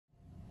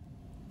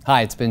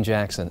Hi, it's Ben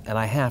Jackson, and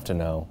I have to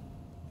know,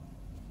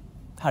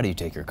 how do you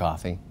take your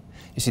coffee?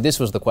 You see, this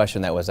was the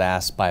question that was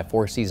asked by a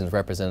Four Seasons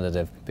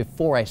representative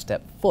before I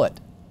stepped foot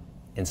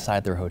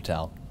inside their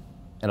hotel.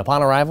 And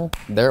upon arrival,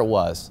 there it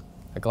was,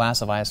 a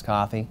glass of iced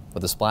coffee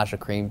with a splash of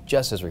cream,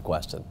 just as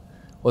requested.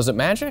 Was it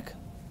magic?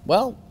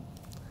 Well,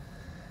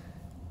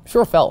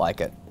 sure felt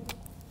like it.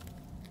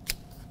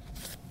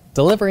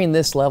 Delivering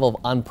this level of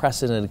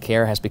unprecedented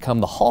care has become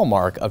the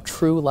hallmark of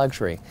true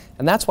luxury.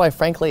 And that's why,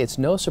 frankly, it's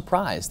no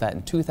surprise that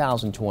in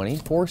 2020,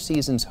 Four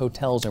Seasons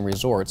Hotels and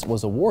Resorts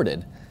was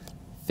awarded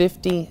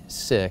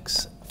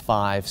 56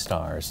 5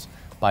 stars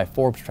by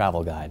Forbes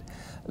Travel Guide.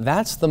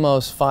 That's the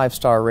most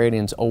 5-star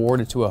ratings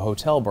awarded to a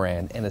hotel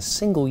brand in a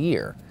single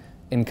year,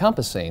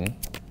 encompassing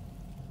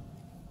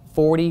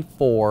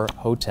 44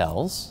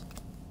 hotels,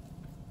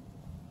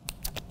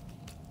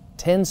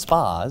 10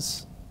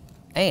 spas,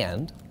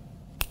 and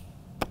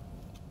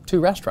 2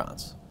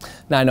 restaurants.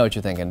 Now I know what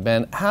you're thinking,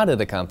 Ben, how did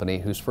a company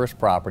whose first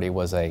property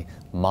was a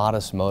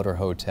modest motor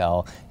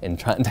hotel in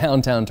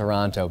downtown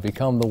Toronto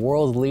become the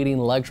world's leading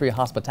luxury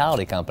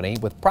hospitality company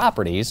with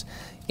properties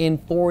in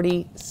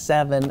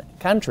 47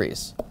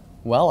 countries?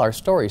 Well, our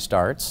story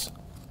starts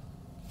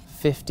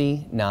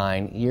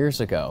 59 years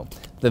ago.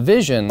 The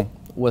vision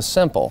was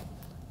simple: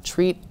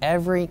 treat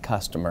every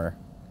customer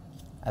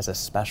as a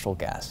special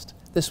guest.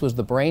 This was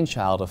the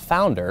brainchild of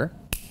founder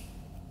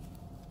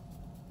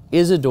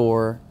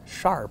Isidore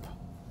Sharp.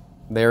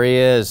 There he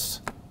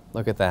is.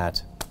 Look at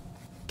that.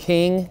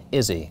 King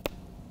Izzy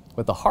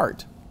with a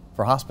heart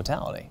for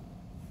hospitality.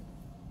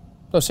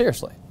 No,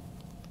 seriously.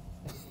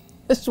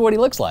 This is what he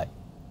looks like.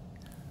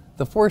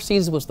 The Four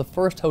Seasons was the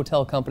first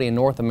hotel company in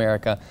North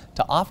America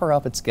to offer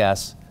up its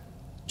guests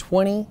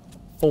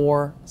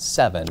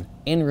 24/7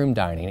 in-room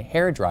dining,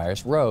 hair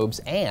dryers, robes,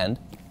 and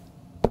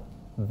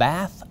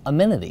bath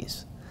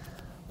amenities.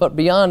 But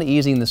beyond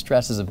easing the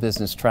stresses of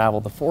business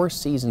travel, the Four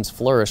Seasons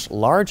flourished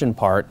large in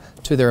part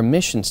to their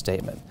mission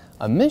statement,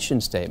 a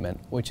mission statement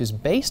which is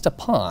based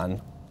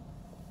upon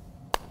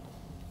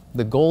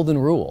the Golden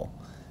Rule.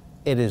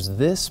 It is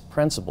this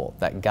principle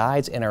that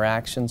guides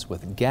interactions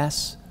with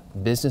guests,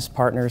 business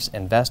partners,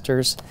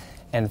 investors,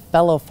 and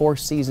fellow Four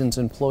Seasons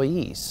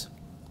employees.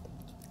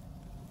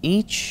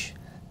 Each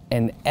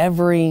and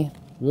every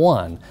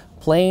one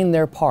playing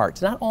their part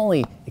to not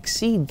only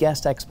exceed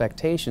guest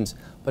expectations,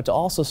 but to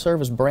also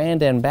serve as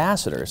brand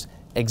ambassadors,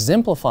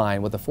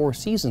 exemplifying what the Four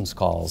Seasons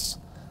calls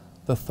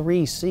the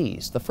 3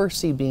 C's. The first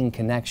C being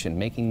connection,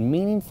 making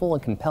meaningful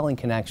and compelling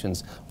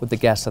connections with the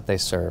guests that they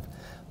serve.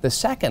 The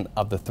second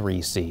of the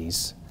 3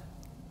 C's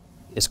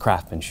is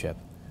craftsmanship,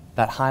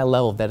 that high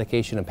level of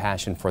dedication and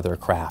passion for their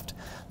craft.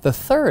 The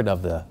third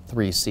of the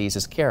 3 C's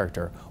is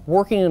character,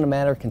 working in a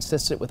manner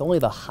consistent with only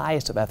the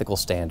highest of ethical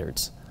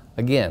standards.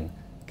 Again,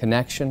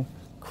 connection,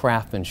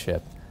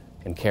 craftsmanship,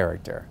 and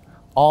character.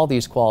 All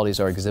these qualities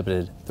are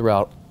exhibited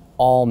throughout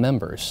all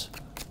members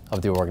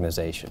of the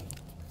organization.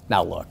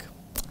 Now look,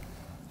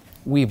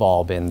 we've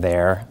all been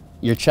there.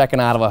 You're checking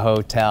out of a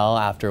hotel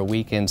after a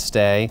weekend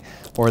stay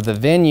where the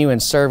venue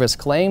and service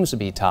claims to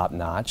be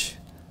top-notch,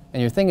 and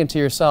you're thinking to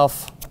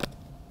yourself,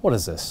 what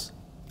is this,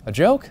 a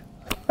joke?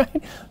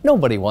 Right?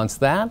 Nobody wants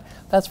that.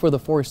 That's where the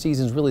Four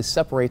Seasons really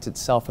separates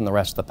itself from the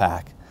rest of the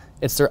pack.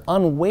 It's their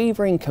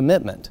unwavering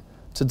commitment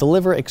to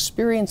deliver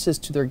experiences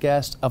to their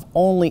guests of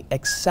only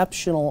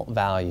exceptional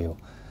value.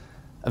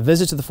 A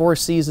visit to the Four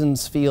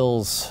Seasons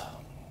feels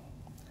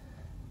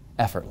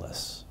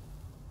effortless.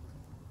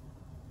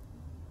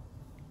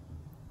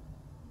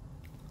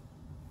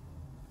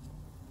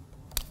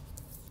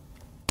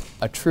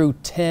 A true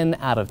 10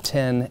 out of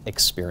 10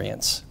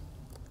 experience.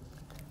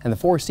 And the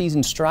Four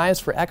Seasons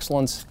strives for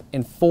excellence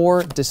in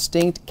 4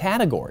 distinct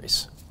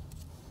categories: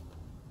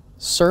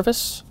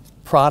 service,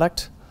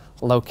 product,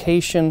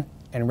 location,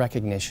 and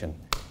recognition.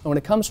 And when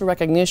it comes to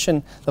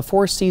recognition, the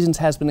Four Seasons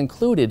has been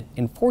included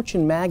in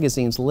Fortune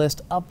magazine's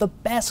list of the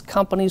best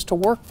companies to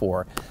work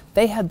for.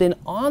 They have been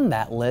on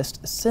that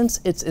list since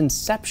its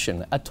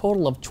inception, a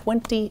total of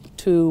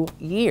 22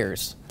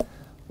 years.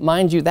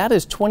 Mind you, that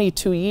is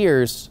 22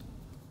 years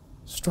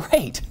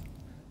straight.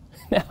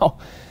 Now,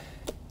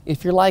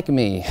 if you're like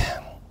me,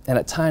 and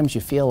at times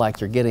you feel like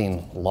you're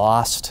getting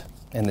lost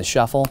in the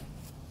shuffle,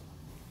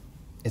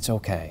 it's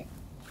okay.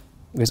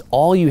 Because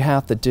all you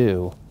have to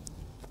do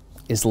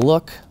is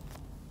look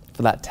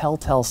for that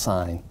telltale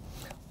sign.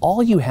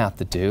 All you have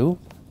to do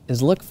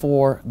is look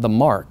for the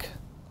mark.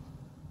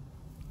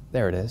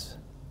 There it is.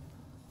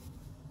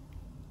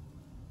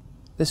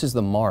 This is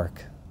the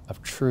mark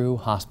of true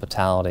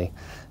hospitality.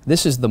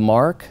 This is the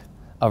mark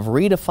of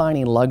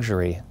redefining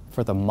luxury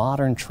for the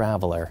modern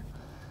traveler.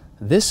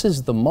 This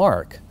is the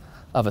mark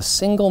of a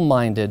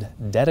single-minded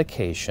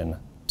dedication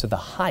to the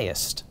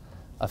highest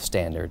of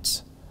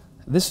standards.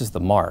 This is the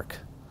mark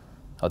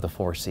of the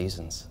Four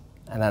Seasons.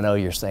 And I know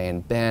you're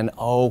saying, Ben,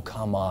 oh,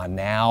 come on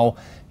now.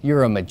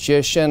 You're a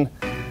magician.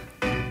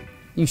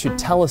 You should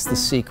tell us the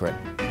secret.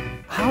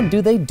 How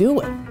do they do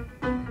it?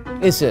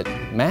 Is it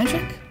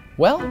magic?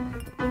 Well,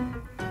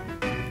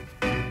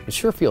 it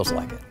sure feels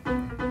like it.